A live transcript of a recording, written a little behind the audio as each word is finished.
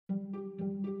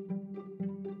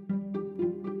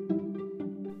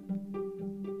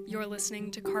You're listening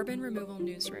to Carbon Removal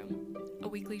Newsroom, a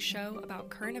weekly show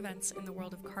about current events in the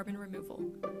world of carbon removal,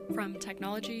 from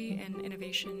technology and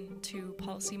innovation to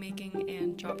policymaking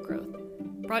and job growth.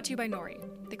 Brought to you by Nori,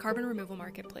 the carbon removal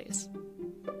marketplace.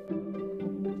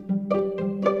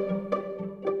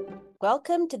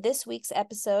 Welcome to this week's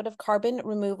episode of Carbon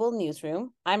Removal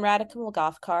Newsroom. I'm Radhika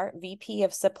Mulgafkar, VP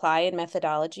of Supply and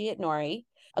Methodology at Nori,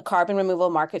 a carbon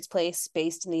removal marketplace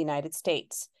based in the United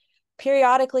States.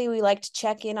 Periodically, we like to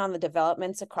check in on the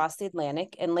developments across the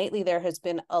Atlantic, and lately there has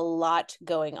been a lot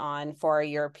going on for our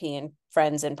European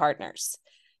friends and partners.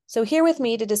 So here with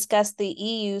me to discuss the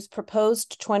EU's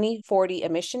proposed 2040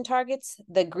 emission targets,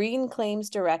 the Green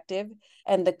Claims Directive,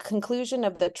 and the conclusion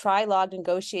of the trilogue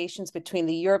negotiations between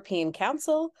the European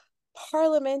Council,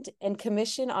 Parliament, and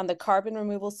Commission on the Carbon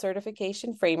Removal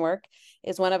Certification Framework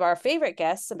is one of our favorite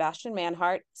guests, Sebastian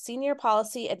Manhart, Senior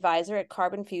Policy Advisor at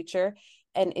Carbon Future,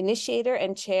 and initiator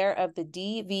and chair of the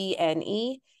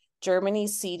DVNE,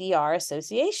 Germany's CDR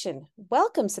Association.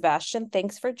 Welcome, Sebastian.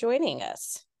 Thanks for joining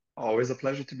us. Always a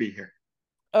pleasure to be here.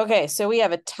 Okay, so we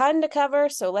have a ton to cover,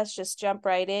 so let's just jump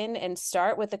right in and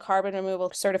start with the Carbon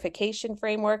Removal Certification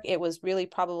Framework. It was really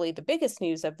probably the biggest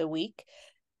news of the week.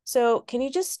 So can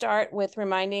you just start with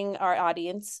reminding our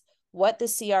audience what the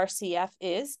CRCF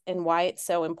is and why it's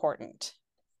so important?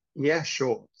 Yeah,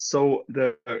 sure. So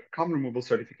the Carbon Removal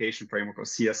Certification Framework, or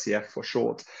CRCF for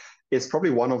short, is probably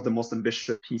one of the most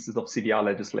ambitious pieces of CDR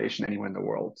legislation anywhere in the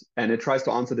world. And it tries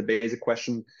to answer the basic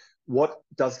question, what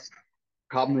does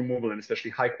carbon removal, and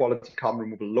especially high quality carbon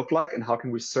removal, look like, and how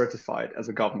can we certify it as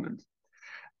a government?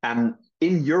 And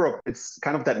in Europe, it's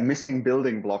kind of that missing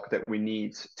building block that we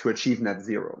need to achieve net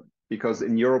zero. Because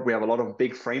in Europe, we have a lot of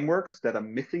big frameworks that are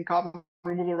missing carbon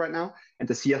removal right now, and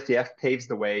the CRCF paves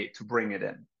the way to bring it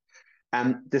in.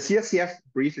 And the CRCF,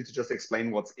 briefly to just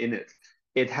explain what's in it,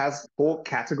 it has 4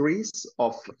 categories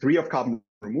of 3 of carbon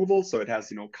removal. So it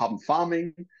has, carbon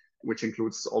farming, which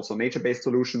includes also nature-based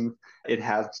solutions. It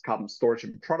has carbon storage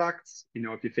and products, if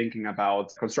you're thinking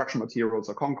about construction materials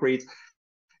or concrete.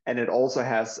 And it also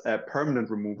has permanent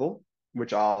removal,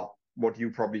 which are what you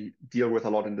probably deal with a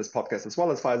lot in this podcast, as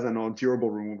well as far as I know, durable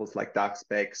removals like dark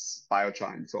specs,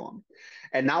 biochar, and so on.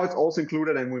 And now it's also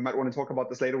included, and we might want to talk about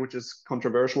this later, which is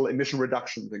controversial emission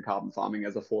reductions in carbon farming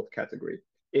as a 4th category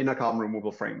in a carbon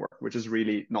removal framework, which is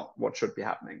really not what should be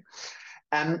happening.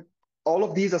 And all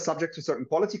of these are subject to certain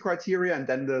quality criteria, and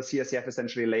then the CRCF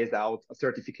essentially lays out a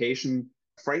certification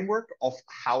framework of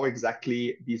how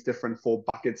exactly these different 4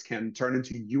 buckets can turn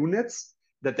into units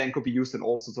that then could be used in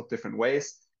all sorts of different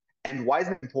ways. And why is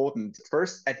it important?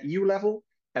 First, at EU level,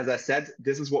 as I said,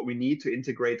 this is what we need to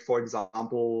integrate, for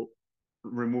example,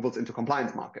 removals into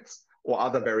compliance markets or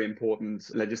other very important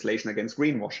legislation against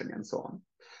greenwashing and so on.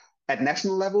 At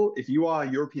national level, if you are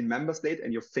a European member state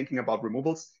and you're thinking about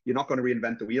removals, you're not going to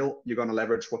reinvent the wheel. You're going to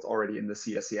leverage what's already in the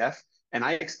CRCF. And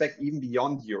I expect even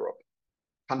beyond Europe,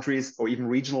 countries or even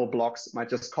regional blocks might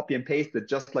just copy and paste it,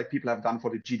 just like people have done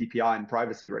for the GDPR and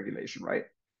privacy regulation, right?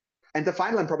 And the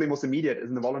final and probably most immediate is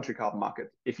in the voluntary carbon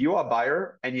market. If you are a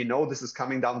buyer and you know this is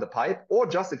coming down the pipe, or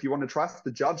just if you want to trust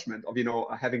the judgment of,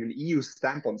 having an EU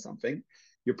stamp on something,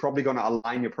 you're probably going to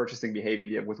align your purchasing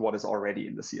behavior with what is already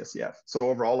in the CRCF. So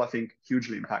overall, I think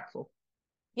hugely impactful.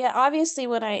 Yeah, obviously,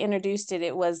 when I introduced it,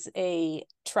 it was a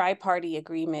tri-party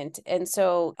agreement. And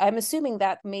so I'm assuming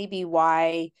that may be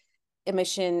why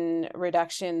emission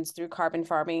reductions through carbon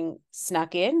farming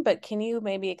snuck in, but can you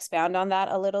maybe expound on that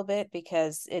a little bit?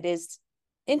 Because it is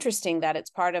interesting that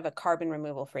it's part of a carbon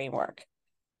removal framework.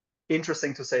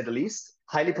 Interesting to say the least.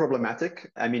 Highly problematic.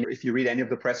 I mean, if you read any of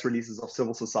the press releases of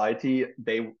civil society,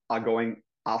 they are going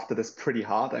after this pretty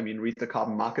hard. I mean, read the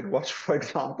Carbon Market Watch, for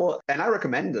example. And I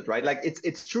recommend it, right? Like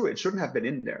it's true. It shouldn't have been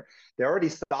in there. They already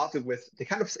started with,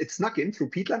 it snuck in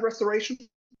through peatland restoration,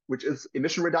 which is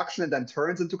emission reduction and then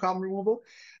turns into carbon removal.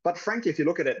 But frankly, if you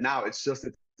look at it now, it's just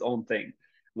its own thing.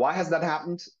 Why has that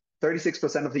happened?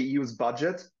 36% of the EU's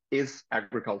budget is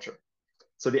agriculture.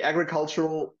 So the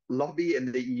agricultural lobby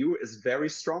in the EU is very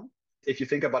strong. If you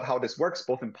think about how this works,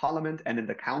 both in Parliament and in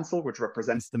the Council, which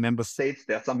represents the member states,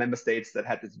 there are some member states that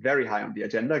had this very high on the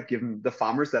agenda, given the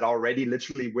farmers that are already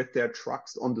literally with their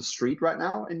trucks on the street right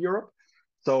now in Europe.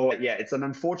 So yeah, it's an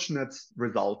unfortunate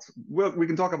result. We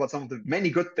can talk about some of the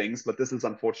many good things, but this is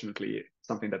unfortunately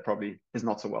something that probably is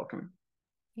not so welcoming.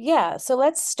 Yeah, so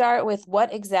let's start with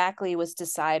what exactly was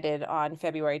decided on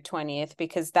February 20th,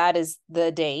 because that is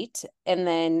the date. And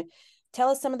then tell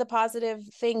us some of the positive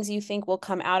things you think will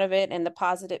come out of it, and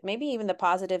maybe even the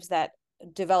positives that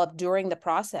developed during the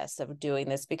process of doing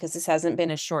this, because this hasn't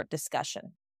been a short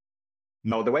discussion.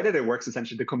 No, the way that it works,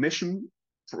 essentially, the Commission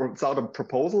puts out a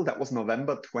proposal. That was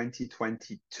November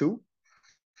 2022.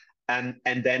 And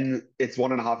then it's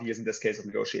 1.5 years in this case of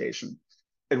negotiation.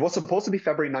 It was supposed to be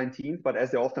February 19th, but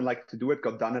as they often like to do, it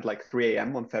got done at like 3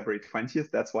 a.m. on February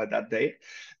 20th. That's why that date.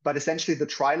 But essentially, the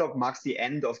trilogue marks the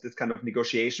end of this kind of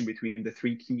negotiation between the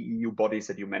three key EU bodies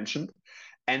that you mentioned.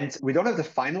 And we don't have the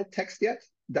final text yet.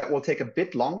 That will take a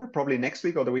bit longer, probably next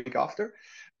week or the week after.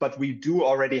 But we do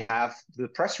already have the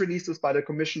press releases by the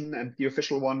Commission and the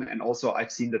official one. And also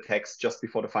I've seen the text just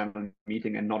before the final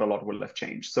meeting, and not a lot will have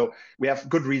changed. So we have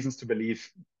good reasons to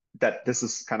believe that this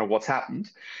is kind of what's happened.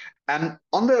 And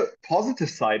on the positive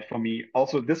side for me,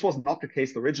 also, this was not the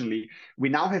case originally. We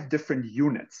now have different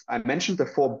units. I mentioned the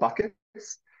 4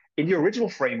 buckets. In the original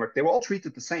framework, they were all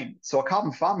treated the same. So a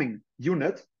carbon farming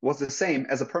unit was the same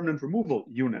as a permanent removal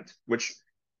unit, which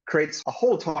creates a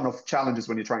whole ton of challenges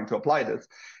when you're trying to apply this.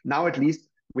 Now, at least,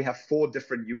 we have 4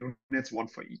 different units, one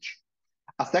for each.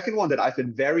 A second one that I've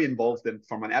been very involved in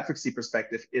from an advocacy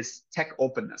perspective is tech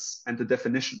openness and the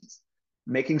definitions,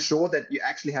 making sure that you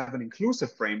actually have an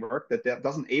inclusive framework that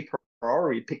doesn't a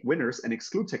priori pick winners and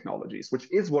exclude technologies, which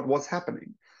is what was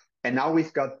happening. And now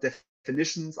we've got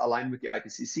definitions aligned with the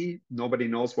IPCC. Nobody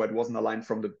knows why it wasn't aligned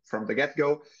from the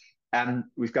get-go. And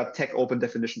we've got tech open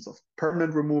definitions of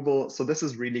permanent removal. So this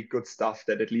is really good stuff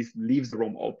that at least leaves the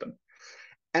room open.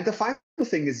 And the final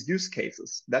thing is use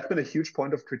cases. That's been a huge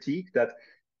point of critique, that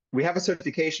we have a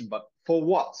certification, but for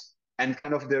what? And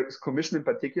kind of the Commission in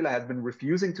particular has been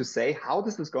refusing to say how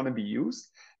this is going to be used.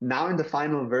 Now in the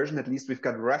final version, at least, we've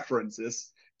got references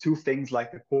to things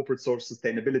like the Corporate Social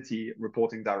Sustainability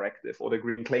Reporting Directive or the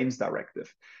Green Claims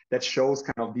Directive that shows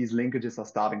kind of these linkages are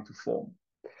starting to form.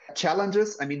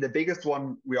 Challenges, I mean, the biggest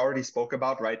one we already spoke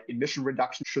about, right? Emission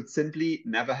reduction should simply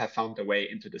never have found a way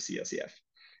into the CSCF.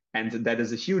 And that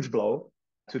is a huge blow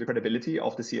to the credibility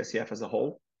of the CSCF as a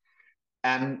whole.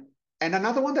 And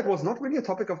another one that was not really a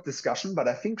topic of discussion, but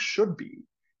I think should be,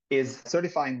 is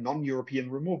certifying non-European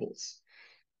removals.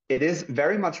 It is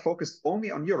very much focused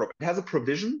only on Europe. It has a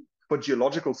provision for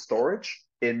geological storage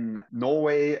in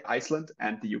Norway, Iceland,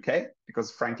 and the UK,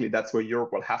 because frankly, that's where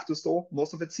Europe will have to store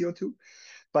most of its CO2.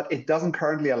 But it doesn't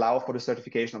currently allow for the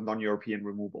certification of non-European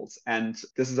removals. And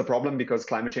this is a problem because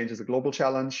climate change is a global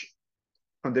challenge.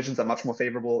 Conditions are much more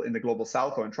favorable in the global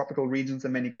south or in tropical regions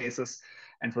in many cases.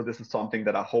 And so this is something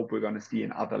that I hope we're going to see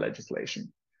in other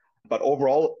legislation. But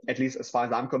overall, at least as far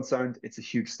as I'm concerned, it's a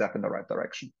huge step in the right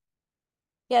direction.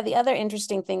 Yeah, the other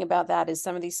interesting thing about that is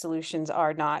some of these solutions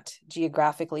are not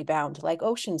geographically bound, like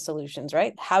ocean solutions,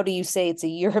 right? How do you say it's a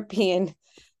European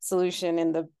solution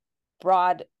in the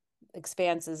broad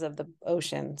expanses of the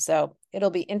ocean? So it'll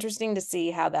be interesting to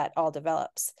see how that all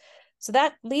develops. So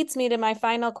that leads me to my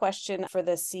final question for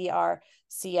the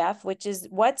CRCF, which is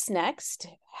what's next?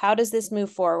 How does this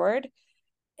move forward?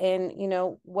 And,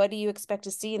 what do you expect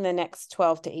to see in the next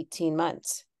 12 to 18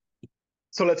 months?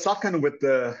 So let's start kind of with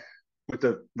the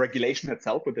regulation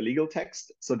itself, with the legal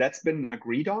text. So that's been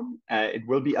agreed on. It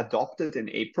will be adopted in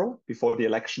April before the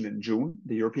election in June,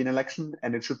 the European election,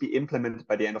 and it should be implemented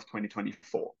by the end of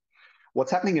 2024.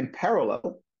 What's happening in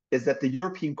parallel is that the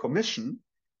European Commission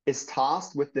is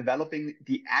tasked with developing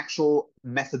the actual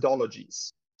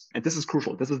methodologies. And this is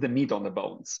crucial. This is the meat on the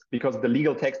bones, because the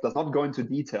legal text does not go into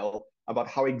detail about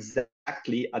how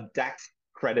exactly a DAC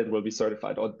credit will be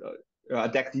certified or a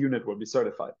DAC unit will be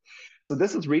certified. So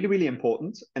this is really, really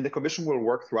important. And the Commission will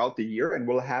work throughout the year and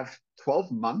will have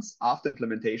 12 months after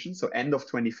implementation, so end of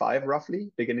 25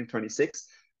 roughly, beginning 26,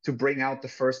 to bring out the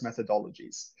first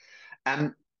methodologies.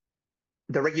 And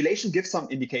the regulation gives some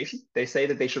indication. They say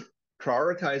that they should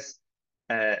prioritize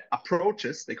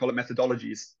approaches. They call it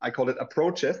methodologies. I call it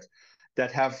approaches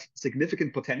that have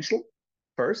significant potential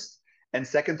first, and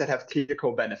second, that have clear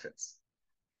co-benefits.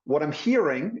 What I'm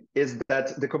hearing is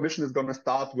that the Commission is going to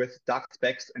start with DAC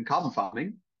specs and carbon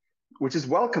farming, which is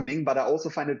welcoming, but I also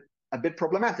find it a bit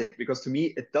problematic because to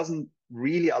me, it doesn't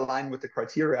really align with the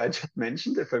criteria I just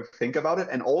mentioned, if I think about it.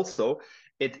 And also,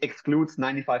 it excludes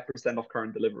 95% of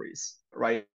current deliveries,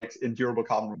 right, in durable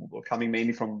carbon removal, coming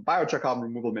mainly from biochar carbon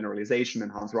removal, mineralization,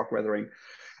 enhanced rock weathering.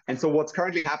 And so what's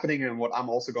currently happening and what I'm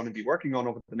also going to be working on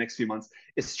over the next few months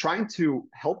is trying to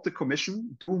help the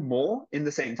Commission do more in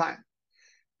the same time.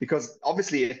 Because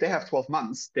obviously, if they have 12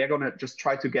 months, they're going to just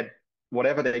try to get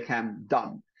whatever they can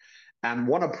done. And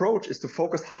one approach is to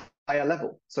focus higher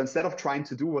level. So instead of trying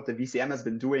to do what the VCM has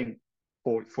been doing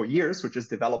for years, which is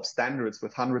develop standards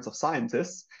with hundreds of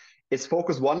scientists, is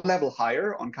focus one level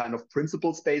higher on kind of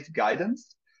principles-based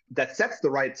guidance that sets the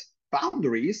right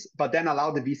boundaries, but then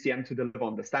allow the VCM to deliver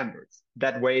on the standards.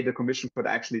 That way, the Commission could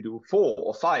actually do 4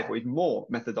 or 5 or even more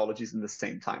methodologies in the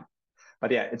same time.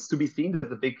 But yeah, it's to be seen.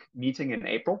 There's a big meeting in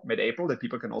April, mid-April, that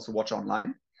people can also watch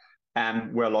online,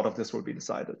 and where a lot of this will be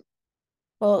decided.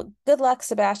 Well, good luck,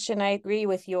 Sebastian. I agree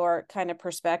with your kind of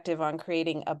perspective on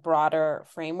creating a broader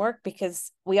framework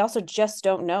because we also just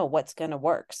don't know what's going to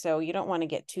work. So you don't want to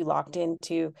get too locked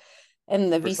into,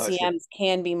 and the Precisely. VCMs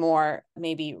can be more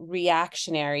maybe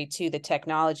reactionary to the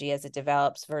technology as it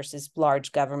develops versus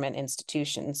large government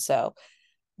institutions. So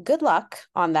good luck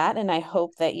on that. And I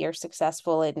hope that you're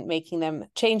successful in making them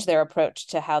change their approach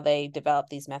to how they develop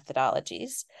these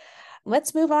methodologies.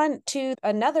 Let's move on to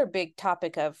another big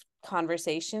topic of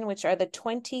conversation, which are the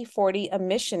 2040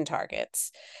 emission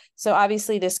targets. So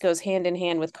obviously this goes hand in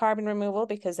hand with carbon removal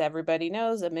because everybody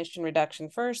knows emission reduction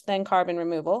first, then carbon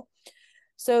removal.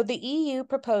 So the EU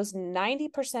proposed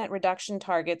 90% reduction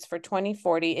targets for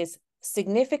 2040 is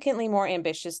significantly more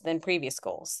ambitious than previous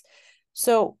goals.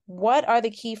 So what are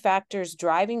the key factors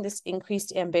driving this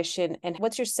increased ambition, and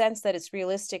what's your sense that it's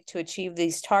realistic to achieve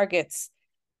these targets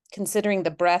considering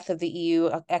the breadth of the EU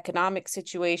economic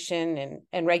situation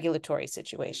and regulatory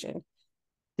situation?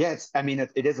 Yeah,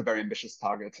 it is a very ambitious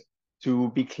target. To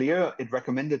be clear, it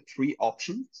recommended three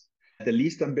options. The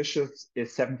least ambitious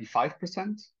is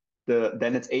 75%,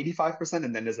 then it's 85%,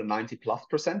 and then there's a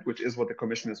 90+%, which is what the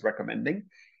Commission is recommending.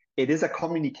 It is a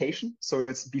communication, so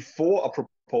it's before a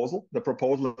proposal. The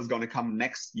proposal is going to come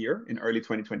next year in early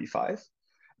 2025.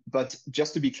 But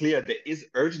just to be clear, there is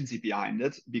urgency behind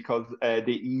it because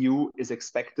the EU is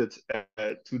expected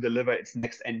to deliver its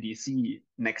next NDC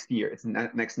next year, its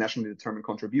next nationally determined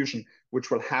contribution,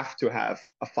 which will have to have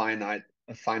a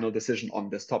final decision on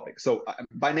this topic. So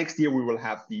by next year, we will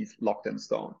have these locked in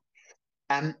stone.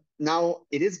 And now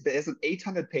there's an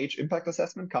 800-page impact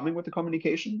assessment coming with the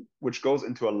communication, which goes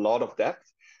into a lot of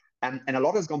depth. And a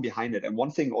lot has gone behind it. And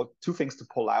one thing or two things to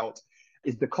pull out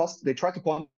is the cost. They try to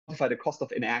quantify the cost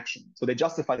of inaction. So they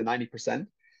justify the 90%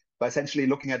 by essentially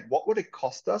looking at what would it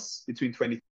cost us between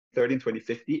 2030 and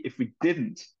 2050 if we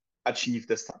didn't achieve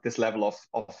this level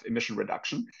of emission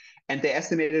reduction. And they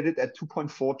estimated it at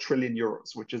 2.4 trillion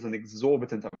euros, which is an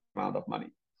exorbitant amount of money.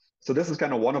 So this is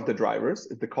kind of one of the drivers,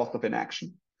 is the cost of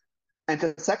inaction. And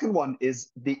the second one is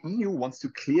the EU wants to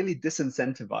clearly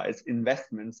disincentivize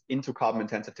investments into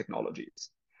carbon-intensive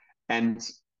technologies and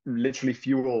literally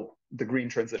fuel the green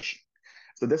transition.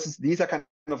 So these are kind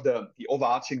of the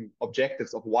overarching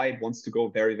objectives of why it wants to go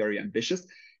very, very ambitious.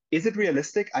 Is it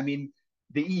realistic? I mean,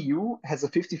 the EU has a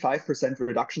 55%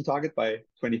 reduction target by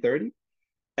 2030.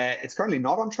 It's currently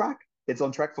not on track. It's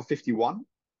on track for 51.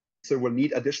 So we'll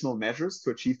need additional measures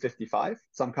to achieve 55.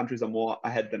 Some countries are more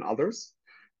ahead than others.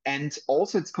 And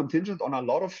also it's contingent on a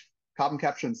lot of carbon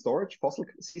capture and storage, fossil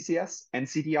CCS and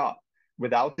CDR.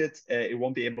 Without it, it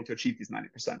won't be able to achieve these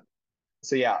 90%.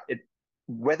 So yeah,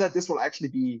 whether this will actually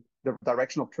be the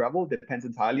direction of travel depends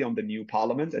entirely on the new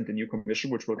parliament and the new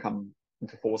commission, which will come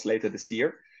into force later this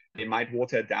year. They might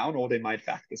water it down or they might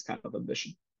back this kind of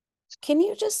ambition. Can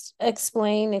you just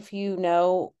explain, if you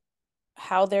know,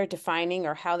 how they're defining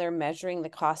or how they're measuring the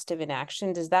cost of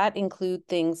inaction? Does that include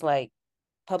things like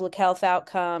public health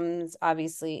outcomes,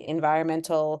 obviously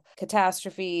environmental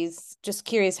catastrophes? Just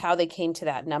curious how they came to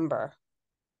that number.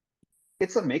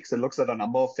 It's a mix. It looks at a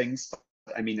number of things.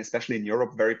 I mean, especially in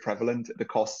Europe, very prevalent, the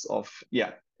costs of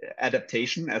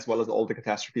adaptation, as well as all the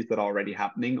catastrophes that are already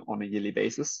happening on a yearly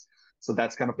basis. So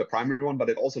that's kind of the primary one, but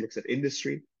it also looks at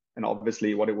industry and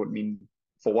obviously what it would mean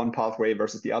for one pathway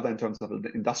versus the other in terms of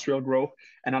the industrial growth.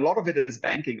 And a lot of it is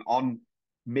banking on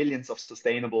millions of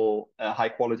sustainable, high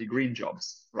quality green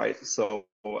jobs, right? So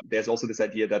there's also this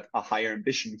idea that a higher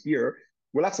ambition here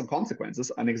will have some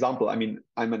consequences. An example, I mean,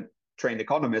 I'm a trained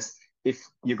economist. If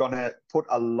you're going to put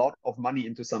a lot of money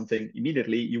into something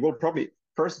immediately, you will probably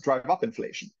first drive up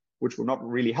inflation, which will not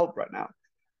really help right now.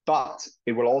 But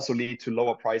it will also lead to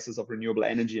lower prices of renewable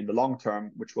energy in the long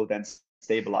term, which will then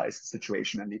stabilize the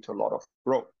situation and lead to a lot of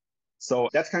growth. So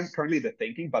that's currently the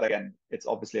thinking. But again, it's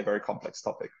obviously a very complex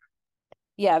topic.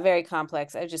 Yeah, very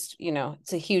complex. I just,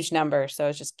 it's a huge number. So I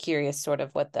was just curious sort of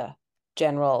what the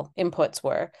general inputs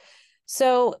were.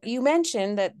 So you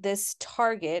mentioned that this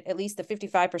target, at least the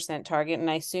 55% target, and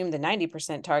I assume the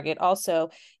 90% target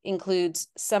also includes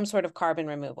some sort of carbon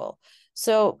removal.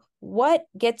 So what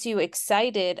gets you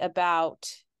excited about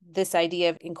this idea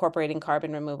of incorporating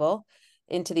carbon removal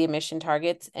into the emission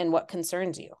targets, and what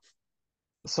concerns you?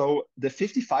 So the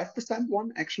 55%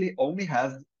 one actually only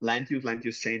has land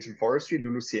use change and forestry,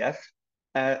 LULUCF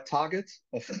target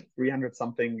of 300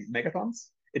 something megatons.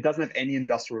 It doesn't have any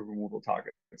industrial removal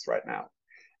targets right now.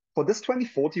 For this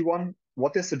 2040 one,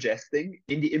 what they're suggesting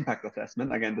in the impact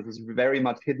assessment, again, this is very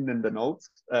much hidden in the notes,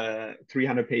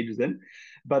 300 pages in,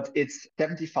 but it's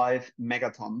 75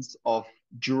 megatons of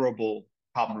durable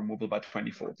carbon removal by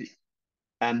 2040.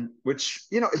 And which,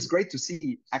 it's great to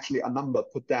see actually a number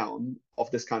put down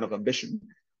of this kind of ambition.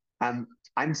 And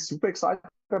I'm super excited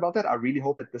about that. I really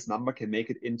hope that this number can make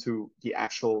it into the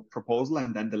actual proposal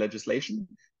and then the legislation,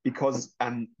 because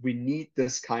we need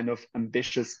this kind of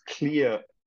ambitious, clear,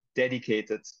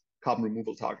 dedicated carbon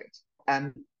removal target.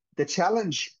 And the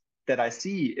challenge that I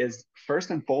see is, first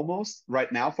and foremost,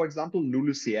 right now, for example,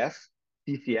 LULUCF,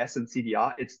 CCS, and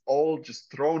CDR, it's all just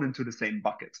thrown into the same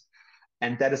bucket.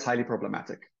 And that is highly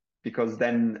problematic, because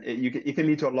then it can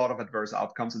lead to a lot of adverse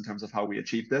outcomes in terms of how we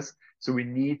achieve this. So we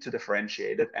need to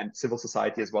differentiate it, and civil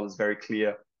society as well is very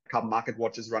clear. Carbon Market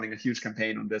Watch is running a huge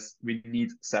campaign on this. We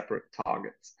need separate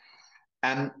targets.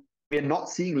 And we're not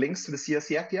seeing links to the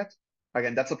CRCF yet.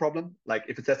 Again, that's a problem. Like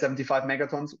if it says 75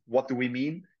 megatons, what do we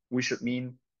mean? We should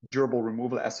mean durable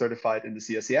removal as certified in the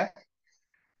CRCF.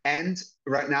 And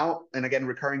right now, and again,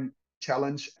 recurring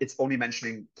challenge, it's only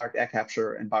mentioning direct air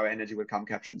capture and bioenergy with carbon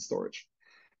capture and storage.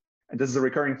 And this is a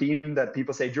recurring theme that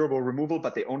people say durable removal,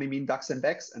 but they only mean DACs and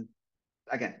BECCS. And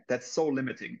again, that's so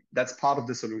limiting. That's part of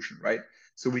the solution, right?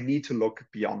 So we need to look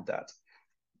beyond that.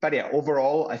 But yeah,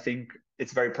 overall, I think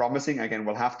it's very promising. Again,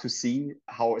 we'll have to see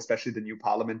how especially the new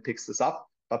parliament picks this up.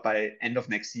 But by end of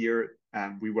next year,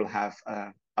 we will have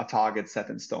a target set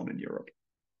in stone in Europe.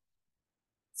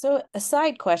 So a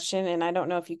side question, and I don't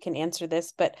know if you can answer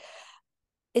this, but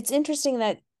it's interesting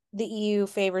that the EU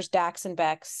favors DACs and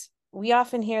BECCS. We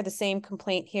often hear the same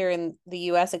complaint here in the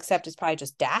US, except it's probably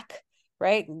just DAC,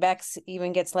 right? BECCS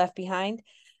even gets left behind.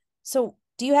 So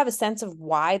do you have a sense of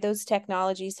why those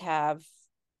technologies have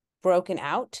broken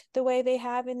out the way they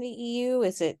have in the EU?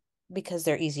 Is it because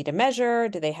they're easy to measure?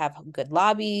 Do they have good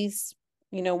lobbies?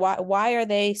 Why are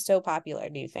they so popular,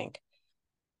 do you think?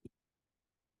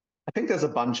 I think there's a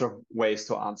bunch of ways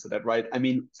to answer that, right? I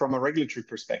mean, from a regulatory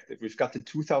perspective, we've got the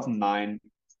 2009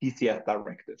 CCS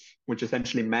directive, which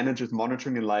essentially manages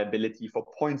monitoring and liability for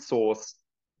point source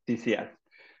CCS.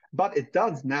 But it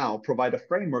does now provide a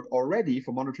framework already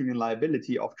for monitoring and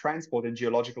liability of transport and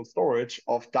geological storage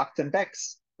of DACs and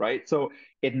BECCS, right? So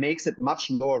it makes it much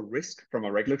lower risk from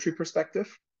a regulatory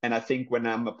perspective. And I think when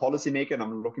I'm a policymaker and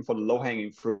I'm looking for the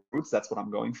low-hanging fruits, that's what I'm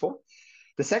going for.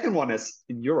 The second one is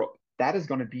in Europe. That is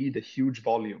going to be the huge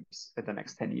volumes in the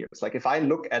next 10 years. Like if I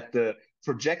look at the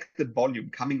projected volume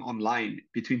coming online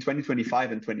between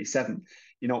 2025 and 27,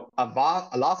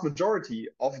 a large majority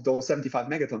of those 75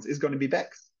 megatons is going to be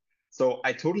BECCS. So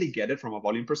I totally get it from a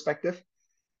volume perspective.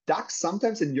 DACs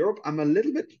sometimes in Europe, I'm a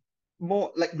little bit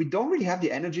more like, we don't really have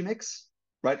the energy mix,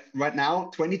 right? Right now,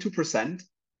 22%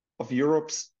 of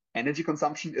Europe's energy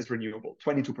consumption is renewable,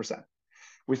 22%.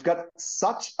 We've got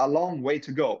such a long way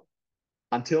to go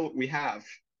until we have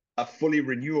a fully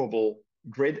renewable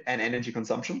grid and energy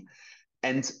consumption.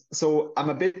 And so I'm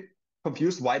a bit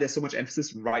confused why there's so much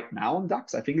emphasis right now on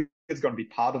DACs. I think it's going to be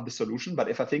part of the solution. But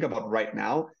if I think about right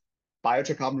now,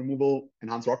 biochar carbon removal,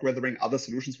 enhanced rock weathering, other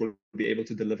solutions will be able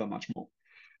to deliver much more.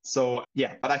 So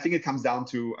yeah, but I think it comes down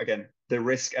to, again, the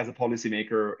risk as a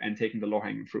policymaker and taking the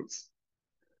low-hanging fruits.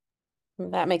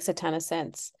 That makes a ton of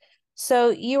sense. So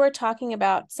you were talking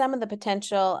about some of the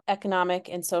potential economic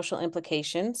and social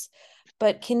implications,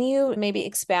 but can you maybe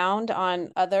expound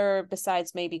on other,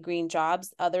 besides maybe green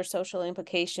jobs, other social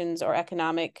implications or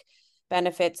economic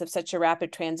benefits of such a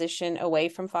rapid transition away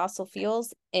from fossil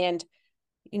fuels? And,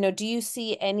 do you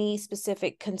see any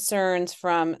specific concerns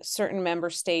from certain member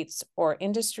states or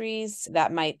industries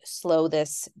that might slow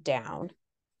this down?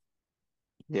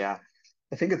 Yeah.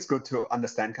 I think it's good to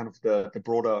understand kind of the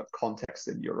broader context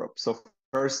in Europe. So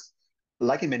first,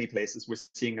 like in many places, we're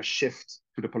seeing a shift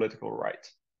to the political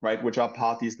right, which are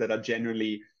parties that are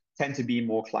generally tend to be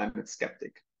more climate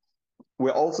skeptic.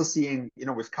 We're also seeing,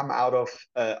 we've come out of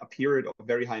a period of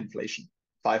very high inflation,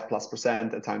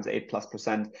 5+%, at times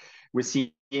 8+%. We're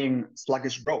seeing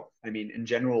sluggish growth. I mean, in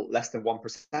general, less than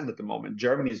 1% at the moment.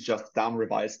 Germany's just down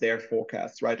revised their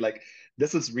forecasts, right? Like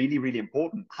this is really, really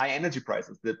important. High energy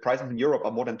prices. The prices in Europe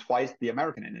are more than twice the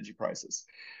American energy prices.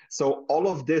 So all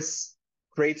of this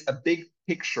creates a big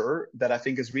picture that I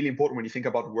think is really important when you think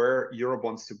about where Europe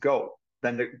wants to go.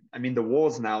 Then the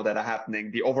wars now that are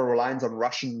happening, the over-reliance on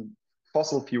Russian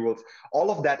fossil fuels,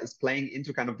 all of that is playing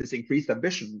into kind of this increased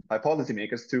ambition by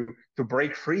policymakers to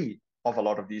break free of a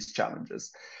lot of these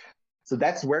challenges. So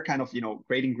that's where kind of,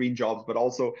 creating green jobs, but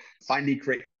also finally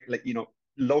create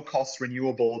low-cost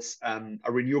renewables,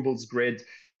 a renewables grid.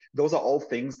 Those are all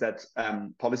things that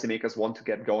policymakers want to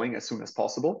get going as soon as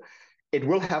possible. It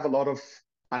will have a lot of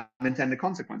unintended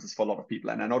consequences for a lot of people.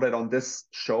 And I know that on this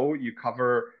show, you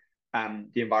cover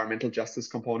the environmental justice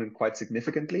component quite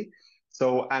significantly.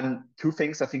 So, two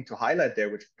things I think to highlight there,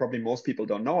 which probably most people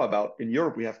don't know about. In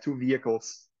Europe, we have two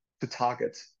vehicles to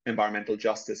target environmental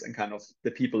justice and kind of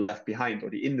the people left behind or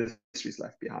the industries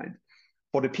left behind.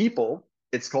 For the people,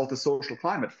 it's called the Social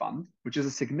Climate Fund, which is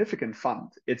a significant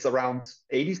fund. It's around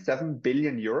 87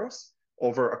 billion euros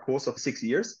over a course of 6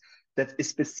 years that is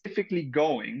specifically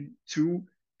going to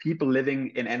people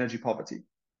living in energy poverty.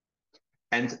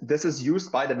 And this is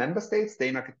used by the member states.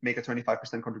 They make a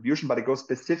 25% contribution, but it goes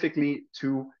specifically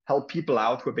to help people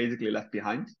out who are basically left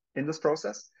behind in this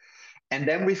process. And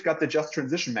then we've got the Just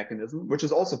Transition Mechanism, which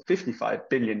is also 55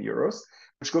 billion euros,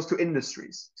 which goes to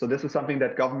industries. So this is something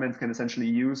that governments can essentially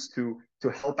use to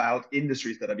help out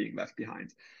industries that are being left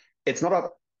behind. It's not a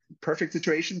perfect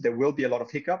situation. There will be a lot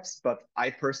of hiccups, but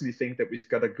I personally think that we've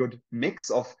got a good mix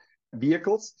of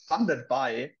vehicles funded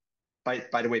by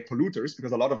the way, polluters,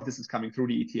 because a lot of this is coming through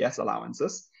the ETS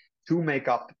allowances, to make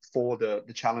up for the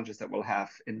challenges that we'll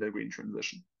have in the green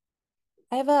transition.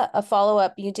 I have a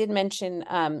follow-up. You did mention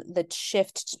the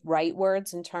shift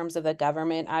rightwards in terms of the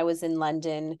government. I was in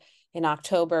London in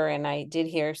October, and I did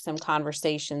hear some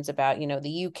conversations about,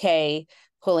 the UK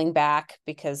pulling back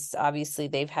because obviously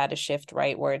they've had a shift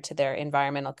rightward to their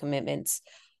environmental commitments.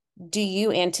 Do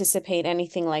you anticipate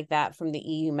anything like that from the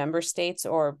EU member states,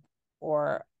 or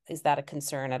is that a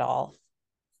concern at all?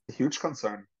 A huge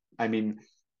concern. I mean,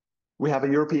 we have a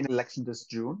European election this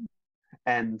June.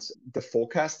 And the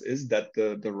forecast is that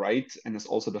the right and it's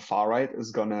also the far right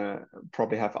is gonna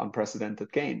probably have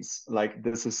unprecedented gains. Like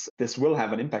this will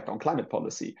have an impact on climate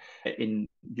policy. In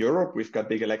Europe, we've got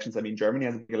big elections. I mean, Germany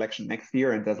has a big election next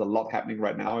year, and there's a lot happening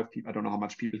right now. I don't know how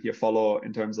much people here follow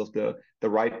in terms of the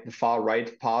far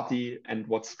right party and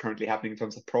what's currently happening in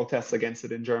terms of protests against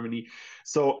it in Germany.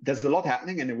 So there's a lot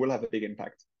happening, and it will have a big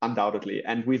impact, undoubtedly.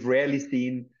 And we've rarely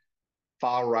seen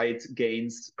far right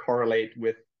gains correlate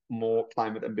with more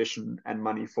climate ambition and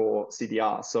money for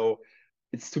CDR. So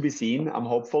it's to be seen. I'm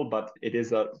hopeful, but it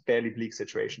is a fairly bleak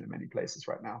situation in many places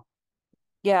right now.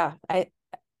 Yeah, I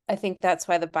think that's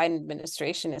why the Biden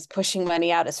administration is pushing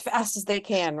money out as fast as they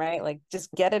can, right? Like just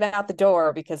get it out the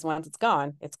door, because once it's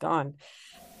gone, it's gone.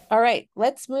 All right,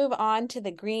 let's move on to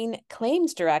the Green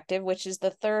Claims Directive, which is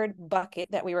the third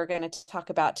bucket that we were going to talk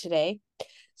about today.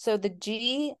 So the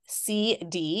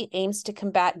GCD aims to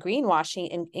combat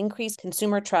greenwashing and increase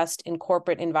consumer trust in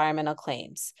corporate environmental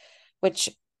claims, which,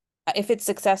 if it's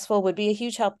successful, would be a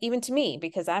huge help even to me,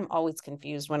 because I'm always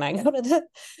confused when I go to the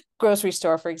grocery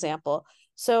store, for example.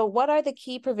 So what are the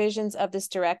key provisions of this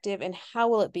directive, and how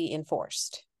will it be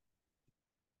enforced?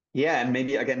 Yeah, and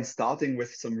maybe again, starting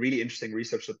with some really interesting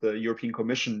research that the European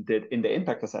Commission did in the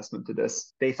impact assessment to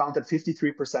this. They found that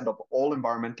 53% of all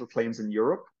environmental claims in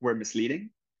Europe were misleading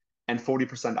and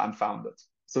 40% unfounded.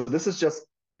 So this is just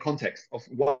context of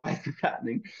why it's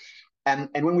happening. And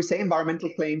when we say environmental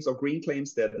claims or green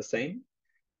claims, they're the same.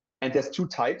 And there's two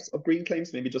types of green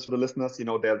claims, maybe just for the listeners,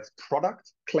 there's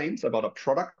product claims about a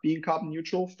product being carbon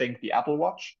neutral, think the Apple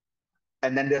Watch.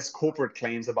 And then there's corporate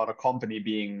claims about a company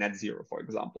being net zero, for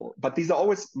example. But these are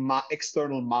always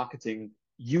external marketing,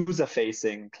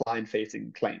 user-facing,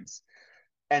 client-facing claims.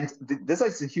 And this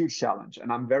is a huge challenge.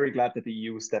 And I'm very glad that the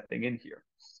EU is stepping in here.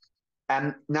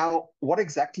 And now, what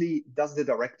exactly does the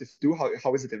directive do?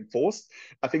 How is it enforced?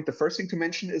 I think the first thing to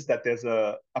mention is that there's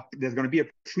going to be a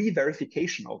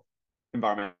pre-verification of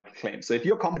environmental claims. So if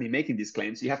you're a company making these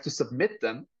claims, you have to submit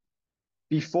them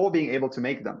before being able to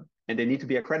make them. And they need to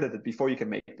be accredited before you can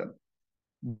make them.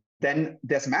 Then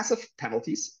there's massive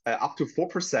penalties. Up to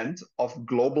 4% of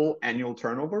global annual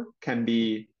turnover can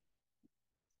be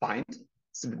fined.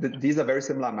 So these are very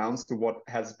similar amounts to what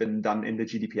has been done in the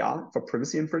GDPR for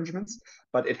privacy infringements,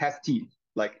 but it has teeth.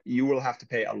 Like, you will have to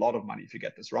pay a lot of money if you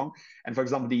get this wrong. And for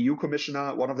example, the EU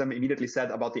commissioner, one of them immediately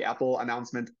said about the Apple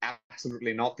announcement,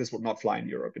 absolutely not, this would not fly in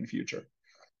Europe in future.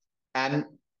 And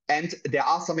there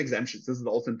are some exemptions. This is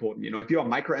also important. If you're a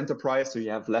micro enterprise, so you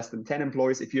have less than 10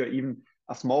 employees, if you're even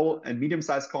a small and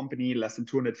medium-sized company, less than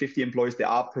 250 employees, there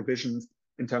are provisions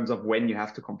in terms of when you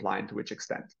have to comply and to which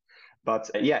extent.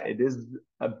 But yeah, it is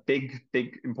a big,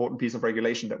 important piece of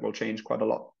regulation that will change quite a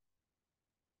lot.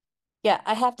 Yeah,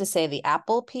 I have to say the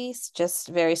Apple piece just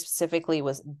very specifically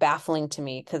was baffling to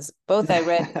me, because both I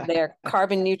read their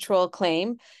carbon neutral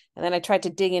claim, and then I tried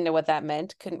to dig into what that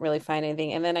meant, couldn't really find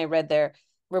anything. And then I read their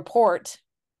report,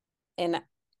 and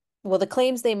well, the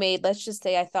claims they made, let's just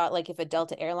say I thought, like, if a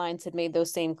Delta Airlines had made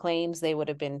those same claims, they would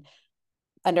have been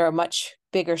under a much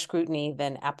bigger scrutiny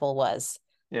than Apple was.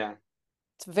 Yeah.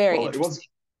 It's very interesting.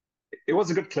 it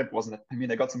was a good clip, wasn't it? I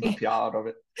mean, I got some good PR out of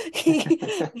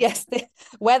it. Yes, the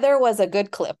weather was a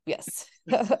good clip. Yes.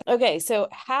 Okay, so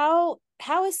how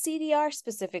is CDR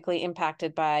specifically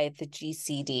impacted by the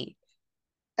GCD?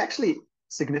 Actually,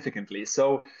 significantly.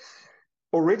 So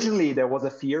originally there was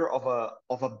a fear of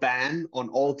a ban on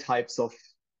all types of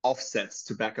offsets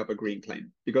to back up a green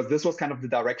claim, because this was kind of the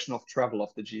direction of travel of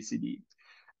the GCD.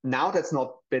 Now that's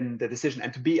not been the decision.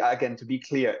 And to be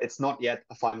clear, it's not yet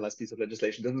a finalized piece of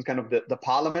legislation. This is kind of the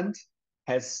parliament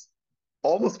has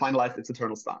almost finalized its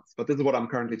eternal stance. But this is what I'm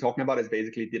currently talking about, is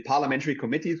basically the parliamentary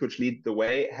committees which lead the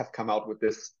way have come out with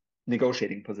this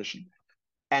negotiating position.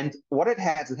 And what it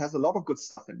has a lot of good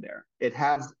stuff in there. It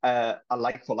has a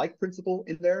like-for-like principle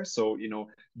in there. So,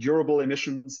 durable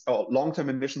emissions, or long-term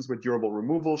emissions with durable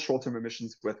removal, short-term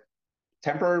emissions with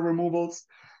temporary removals.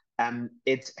 And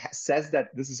it says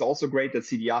that this is also great that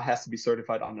CDR has to be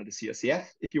certified under the CSCF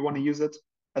if you want to use it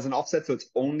as an offset. So it's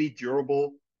only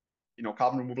durable,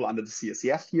 carbon removal under the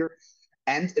CSCF here.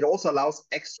 And it also allows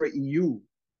extra EU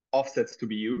offsets to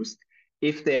be used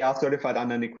if they are certified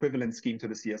under an equivalent scheme to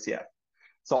the CSCF.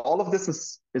 So all of this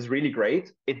is really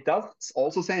great. It does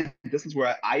also say, and this is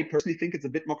where I personally think it's a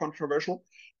bit more controversial,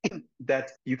 that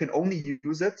you can only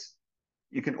use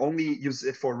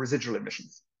it for residual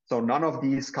emissions. So none of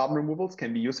these carbon removals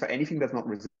can be used for anything that's not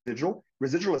residual.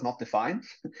 Residual is not defined,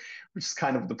 which is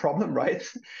kind of the problem, right?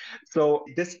 So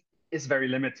this is very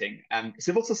limiting. And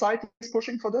civil society is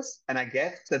pushing for this, and I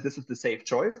guess that this is the safe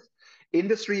choice.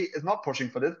 Industry is not pushing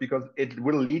for this because it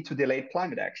will lead to delayed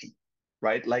climate action,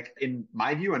 right? Like in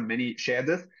my view, and many share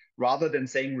this, rather than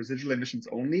saying residual emissions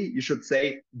only, you should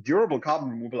say durable carbon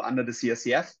removal under the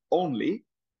CSCF only,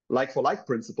 like for like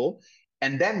principle.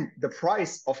 And then the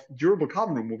price of durable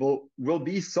carbon removal will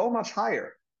be so much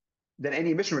higher than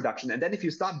any emission reduction. And then if you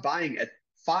start buying at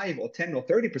 5 or 10 or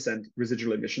 30%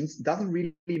 residual emissions, it doesn't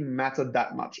really matter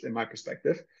that much in my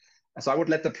perspective. So I would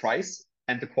let the price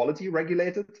and the quality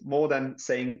regulate it more than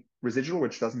saying residual,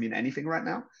 which doesn't mean anything right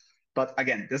now. But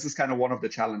again, this is kind of one of the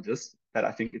challenges that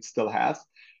I think it still has.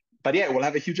 But yeah, it will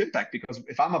have a huge impact, because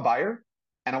if I'm a buyer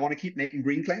and I want to keep making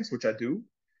green claims, which I do,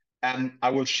 and I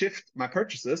will shift my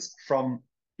purchases from,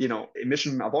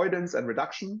 emission avoidance and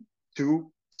reduction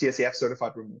to CSCF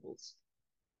certified removals.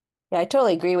 Yeah, I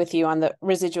totally agree with you on the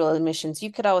residual emissions.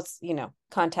 You could always,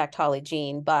 contact Holly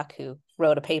Jean Buck, who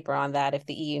wrote a paper on that, if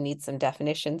the EU needs some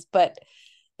definitions. But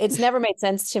it's never made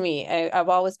sense to me. I've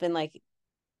always been like,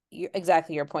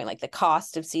 exactly your point, like the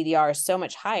cost of CDR is so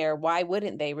much higher. Why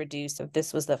wouldn't they reduce if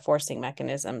this was the forcing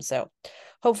mechanism? So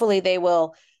hopefully they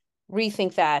will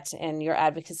rethink that, and your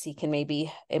advocacy can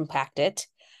maybe impact it.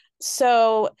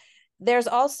 So there's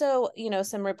also,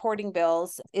 some reporting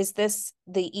bills. Is this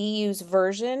the EU's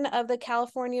version of the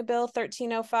California Bill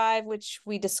 1305, which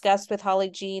we discussed with Holly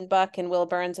Jean Buck and Will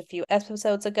Burns a few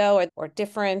episodes ago, or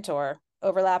different or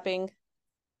overlapping?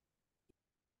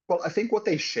 Well, I think what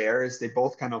they share is they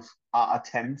both kind of are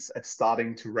attempts at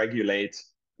starting to regulate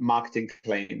marketing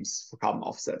claims for carbon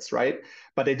offsets, right?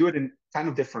 But they do it in kind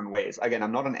of different ways. Again,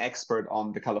 I'm not an expert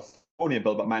on the California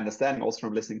bill, but my understanding also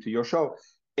from listening to your show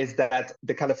is that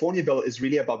the California bill is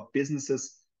really about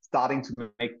businesses starting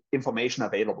to make information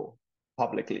available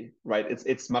publicly, right?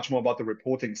 It's much more about the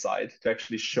reporting side to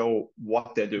actually show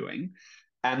what they're doing.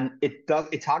 And it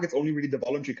targets only really the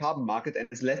voluntary carbon market, and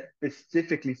is less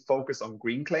specifically focused on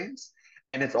green claims.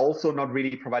 And it's also not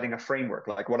really providing a framework.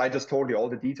 Like what I just told you, all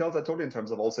the details I told you in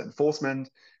terms of also enforcement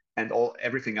and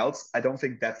everything else, I don't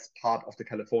think that's part of the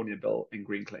California bill in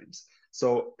green claims.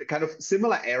 So kind of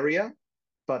similar area,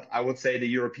 but I would say the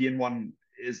European one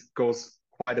goes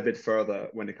quite a bit further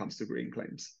when it comes to green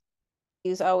claims.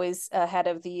 He's always ahead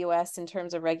of the US in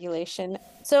terms of regulation.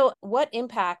 So what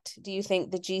impact do you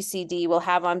think the GCD will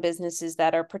have on businesses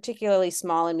that are particularly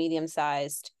small and medium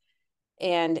sized?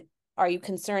 And are you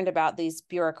concerned about these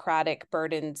bureaucratic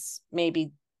burdens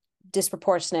maybe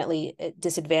disproportionately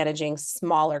disadvantaging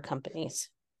smaller companies?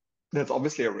 That's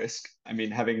obviously a risk. I mean,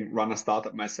 having run a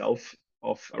startup myself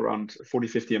of around 40,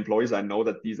 50 employees, I know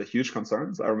that these are huge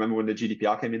concerns. I remember when the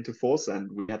GDPR came into force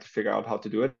and we had to figure out how to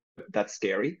do it. That's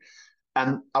scary.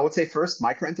 And I would say first,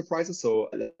 micro enterprises, so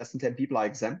less than 10 people, are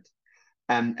exempt.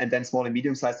 And then small and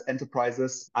medium-sized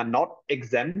enterprises are not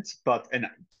exempt, and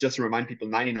just to remind people,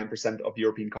 99% of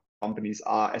European companies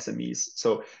are SMEs.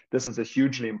 So this is a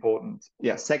hugely important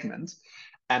segment.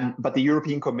 But the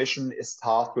European Commission is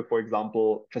tasked with, for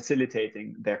example,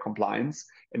 facilitating their compliance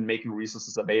and making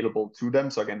resources available to them.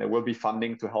 So again, there will be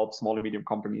funding to help small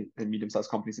and medium-sized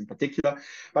companies in particular.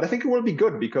 But I think it will be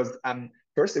good because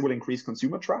first, it will increase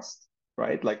consumer trust,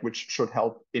 right? Which should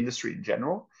help industry in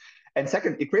general. And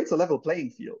second, it creates a level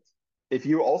playing field. if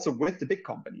you're also with the big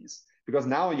companies, because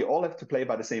now you all have to play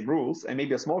by the same rules, and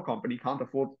maybe a small company can't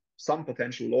afford some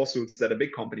potential lawsuits that a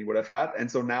big company would have had. And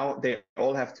so now they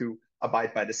all have to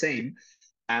abide by the same,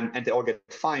 and they all get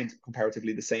fined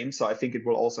comparatively the same. So I think it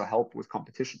will also help with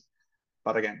competition.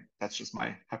 But again, that's just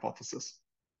my hypothesis.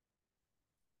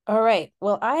 All right.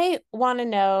 Well, I want to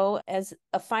know, as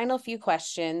a final few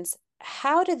questions,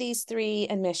 how do these three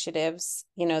initiatives,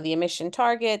 the emission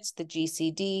targets, the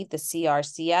GCD, the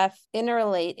CRCF,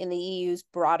 interrelate in the EU's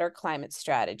broader climate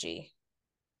strategy?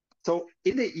 So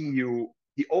in the EU,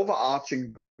 the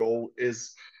overarching goal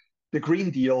is the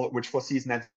Green Deal, which foresees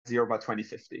net zero by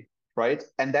 2050, right?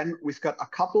 And then we've got a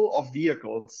couple of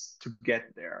vehicles to get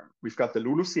there. We've got the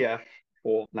LULUCF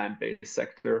for land-based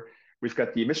sector. We've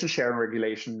got the emission sharing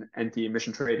regulation and the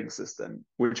emission trading system,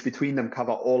 which between them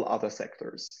cover all other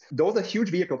sectors. Those are huge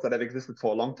vehicles that have existed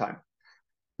for a long time.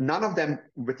 None of them,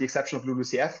 with the exception of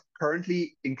LULUCF,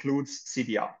 currently includes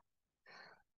CDR.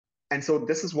 And so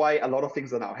this is why a lot of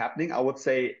things are now happening. I would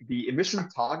say the emission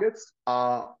targets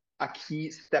are a key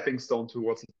stepping stone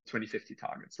towards the 2050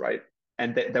 targets, right?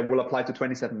 And that will apply to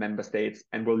 27 member states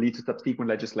and will lead to subsequent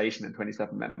legislation in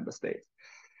 27 member states.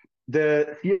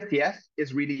 The CSDF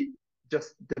is really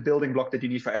just the building block that you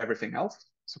need for everything else.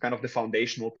 So kind of the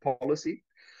foundational policy.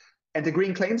 And the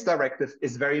Green Claims Directive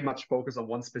is very much focused on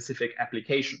one specific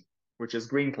application, which is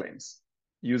green claims,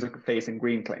 user-facing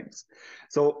green claims.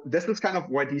 So this is kind of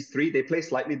where these three, they play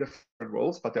slightly different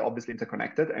roles, but they're obviously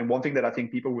interconnected. And one thing that I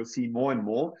think people will see more and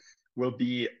more will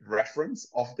be reference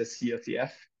of the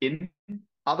CSDF in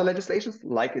other legislations,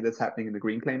 like it is happening in the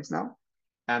green claims now.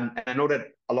 And I know that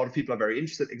a lot of people are very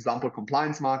interested. Example,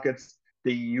 compliance markets.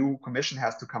 The EU Commission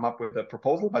has to come up with a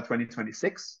proposal by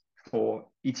 2026 for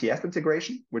ETS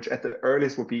integration, which at the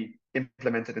earliest will be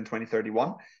implemented in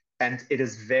 2031. And it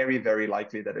is very, very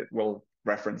likely that it will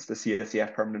reference the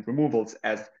CSCF permanent removals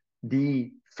as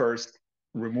the first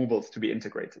removals to be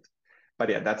integrated. But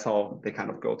yeah, that's how they kind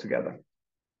of go together.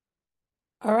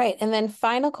 All right. And then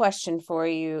final question for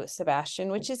you,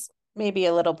 Sebastian, which is maybe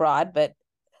a little broad, but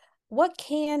what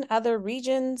can other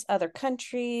regions, other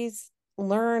countries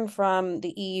learn from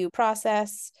the EU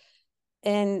process?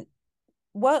 And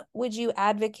what would you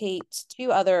advocate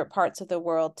to other parts of the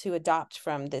world to adopt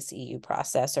from this EU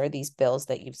process or these bills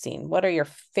that you've seen? What are your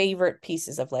favorite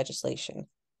pieces of legislation?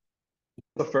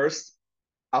 The first,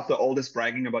 after all this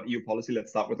bragging about EU policy,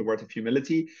 let's start with the word of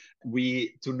humility. We're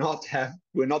not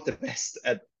the best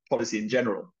at policy in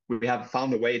general. We have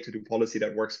found a way to do policy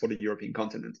that works for the European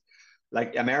continent.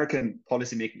 Like American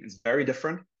policymaking is very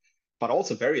different, but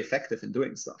also very effective in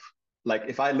doing stuff. Like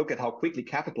if I look at how quickly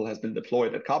capital has been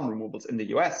deployed at carbon removals in the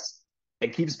US,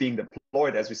 it keeps being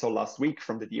deployed, as we saw last week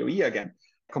from the DOE again,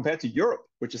 compared to Europe,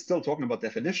 which is still talking about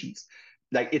definitions.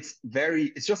 Like it's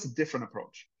just a different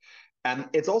approach. And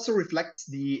it also reflects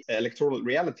the electoral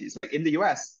realities. Like in the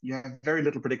US, you have very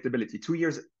little predictability. 2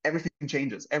 years, everything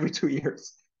changes every 2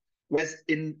 years. Whereas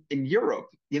in Europe,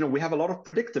 we have a lot of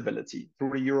predictability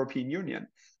through the European Union.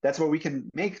 That's where we can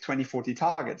make 2040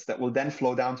 targets that will then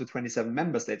flow down to 27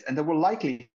 member states. And that will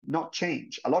likely not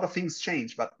change. A lot of things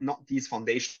change, but not these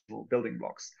foundational building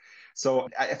blocks. So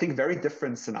I think very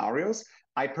different scenarios.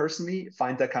 I personally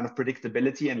find that kind of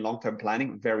predictability and long-term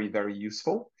planning very, very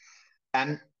useful.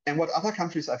 And what other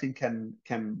countries I think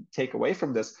can take away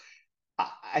from this,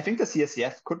 I think the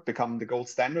CSCF could become the gold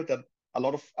standard that a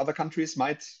lot of other countries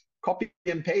might copy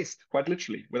and paste, quite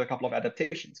literally, with a couple of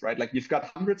adaptations, right? Like you've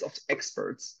got hundreds of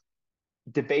experts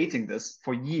debating this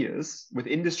for years with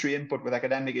industry input, with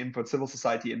academic input, civil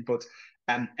society input,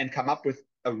 and come up with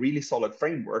a really solid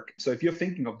framework. So if you're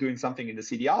thinking of doing something in the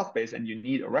CDR space and you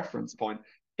need a reference point,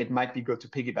 it might be good to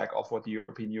piggyback off what the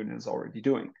European Union is already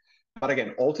doing. But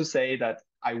again, all to say that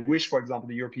I wish, for example,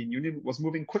 the European Union was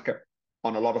moving quicker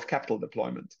on a lot of capital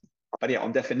deployment. But yeah,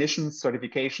 on definitions,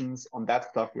 certifications, on that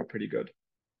stuff, we're pretty good.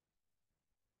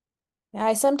 Yeah,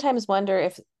 I sometimes wonder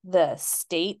if the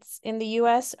states in the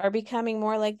US are becoming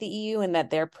more like the EU and that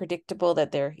they're predictable,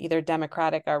 that they're either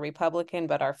Democratic or Republican,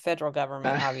 but our federal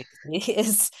government obviously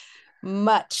is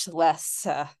much less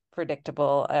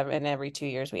predictable. And every 2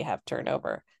 years we have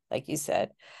turnover, like you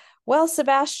said. Well,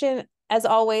 Sebastian, as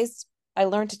always, I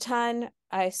learned a ton.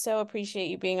 I so appreciate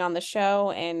you being on the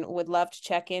show and would love to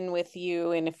check in with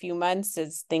you in a few months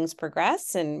as things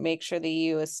progress and make sure the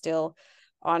EU is still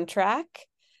on track.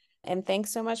 And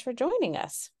thanks so much for joining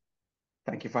us.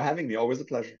 Thank you for having me. Always a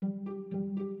pleasure.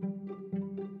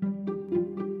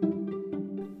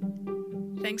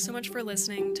 Thanks so much for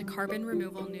listening to Carbon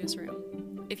Removal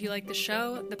Newsroom. If you like the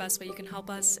show, the best way you can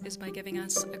help us is by giving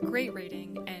us a great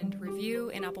rating and review review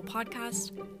in Apple Podcasts,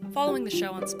 following the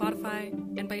show on Spotify,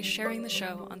 and by sharing the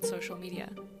show on social media.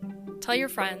 Tell your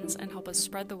friends and help us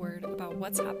spread the word about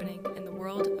what's happening in the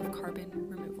world of carbon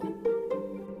removal.